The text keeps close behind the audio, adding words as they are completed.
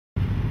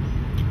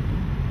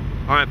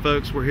All right,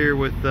 folks, we're here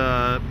with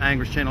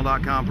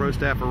AnglersChannel.com Pro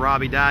Staffer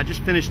Rob Digh.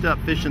 Just finished up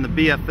fishing the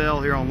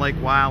BFL here on Lake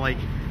Wylie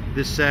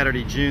this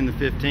Saturday, June the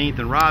 15th.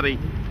 And Robbie,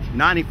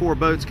 94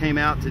 boats came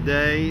out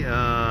today.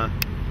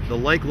 The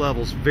lake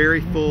level's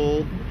very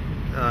full.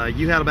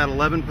 You had about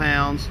 11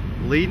 pounds.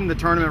 Leading the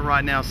tournament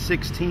right now,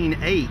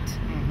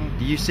 16.8.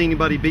 Do you see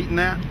anybody beating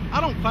that? I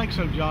don't think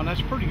so, John.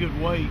 That's a pretty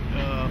good weight.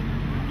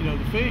 You know,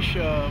 the fish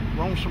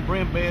were on some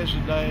brim beds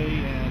today,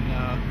 and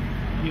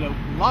you know,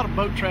 a lot of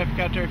boat traffic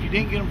out there. If you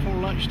didn't get them before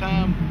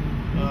lunchtime,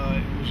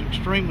 it was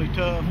extremely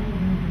tough.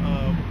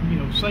 You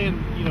know,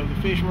 saying, you know,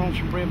 the fish were on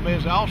some brim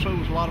beds. Also,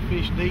 was a lot of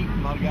fish deep.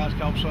 A lot of guys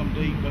caught some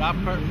deep, but I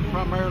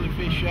primarily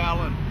fish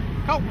shallow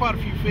and caught quite a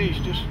few fish,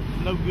 just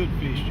no good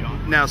fish,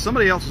 John. Now,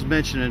 somebody else was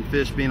mentioning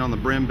fish being on the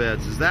brim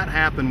beds. Does that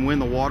happen when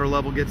the water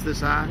level gets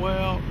this high?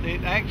 Well,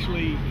 it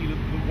actually, you know,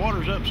 the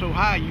water's up so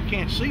high you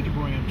can't see the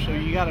brim, so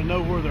you got to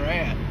know where they're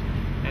at.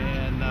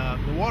 And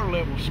the water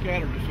level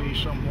scattered the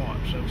fish somewhat.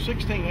 So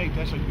 16.8,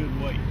 that's a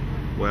good weight.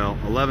 Well,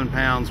 11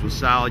 pounds was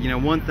solid. You know,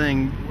 one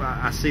thing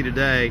I see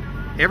today,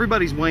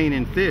 everybody's weighing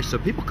in fish, so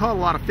people caught a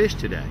lot of fish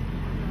today.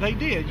 They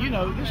did. You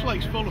know, this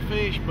lake's full of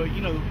fish, but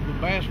you know, the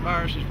bass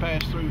virus has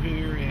passed through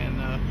here,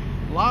 and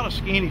a lot of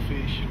skinny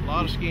fish.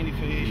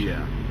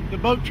 Yeah. The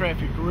boat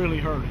traffic really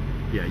hurt it.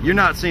 Yeah, you're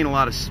not seeing a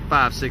lot of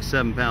 5, 6,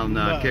 7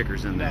 pound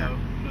kickers in there.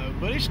 No,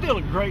 but it's still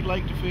a great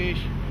lake to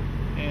fish,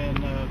 and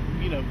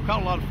you know,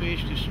 caught a lot of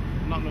fish, just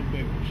not no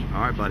big ones.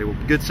 All right, buddy. Well,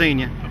 good seeing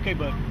you. Okay,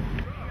 bud.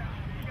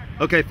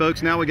 Okay,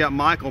 folks, now we got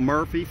Michael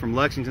Murphy from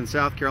Lexington,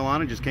 South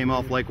Carolina. Just came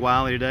off Lake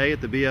Wylie today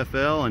at the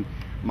BFL. And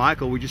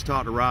Michael, we just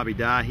talked to Robbie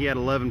Digh. He had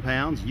 11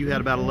 pounds. You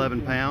had about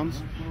 11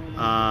 pounds.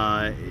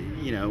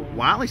 You know,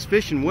 Wylie's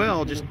fishing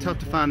well, just tough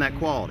to find that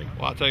quality.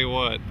 Well, I'll tell you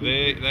what,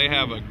 they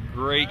have a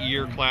great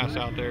year class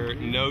out there,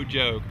 no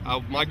joke.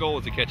 My goal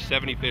was to catch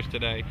 70 fish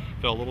today.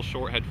 Fell a little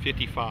short, had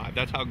 55.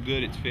 That's how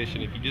good it's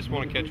fishing. If you just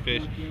want to catch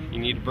fish, you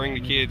need to bring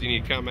the kids, you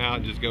need to come out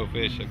and just go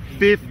fishing.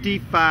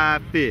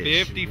 55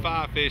 fish.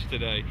 55 fish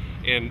today.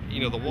 And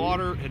you know, the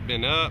water had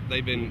been up,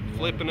 they've been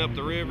flipping up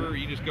the river.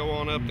 You just go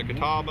on up the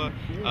Catawba.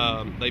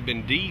 They've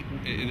been deep.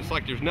 It's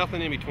like there's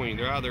nothing in between.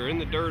 They're either in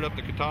the dirt up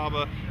the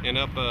Catawba and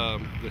up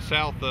the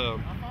south,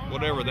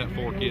 whatever that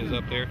fork is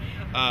up there,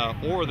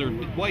 or they're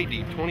way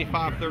deep,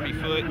 25, 30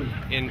 foot,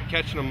 and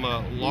catching them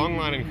long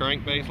line and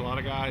crankbaits. A lot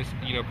of guys,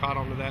 you know, caught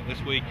onto that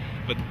this week,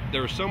 but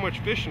there was so much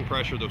fishing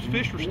pressure. Those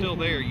fish were still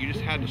there. You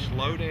just had to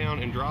slow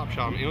down and drop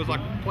shot them. It was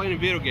like playing a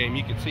video game.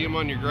 You could see them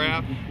on your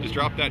graph, just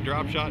drop that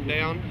drop shot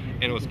down,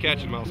 and it was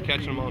catching them. I was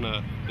catching them on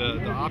the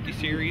Opti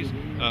Series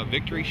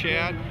Victory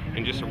Shad,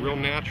 and just a real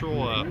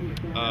natural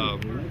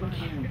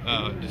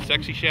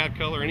sexy shad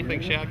color,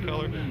 anything shad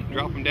color.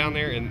 Drop them down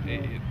there,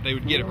 and they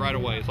would get it right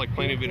away. It's like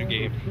playing a video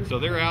game. So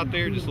they're out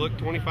there, just look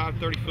 25,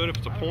 30 foot. If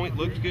it's a point,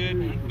 looks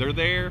good, they're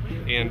there,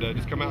 and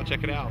just come out and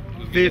check it out.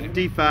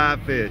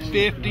 55 fish.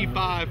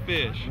 55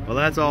 fish. Well,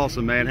 that's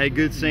awesome, man. Hey,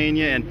 good seeing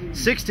you. And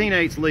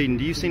 16.8's leading.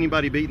 Do you see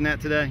anybody beating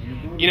that today?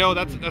 You know,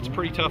 that's a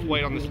pretty tough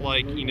weight on this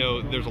lake. You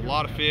know, there's a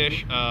lot of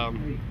fish.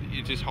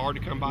 It's just hard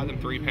to come by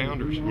them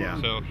 3-pounders.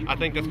 Yeah. So I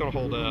think that's going to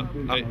hold up.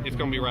 It's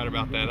going to be right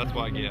about that. That's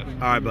what I guess. All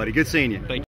right, buddy. Good seeing you. Thank you.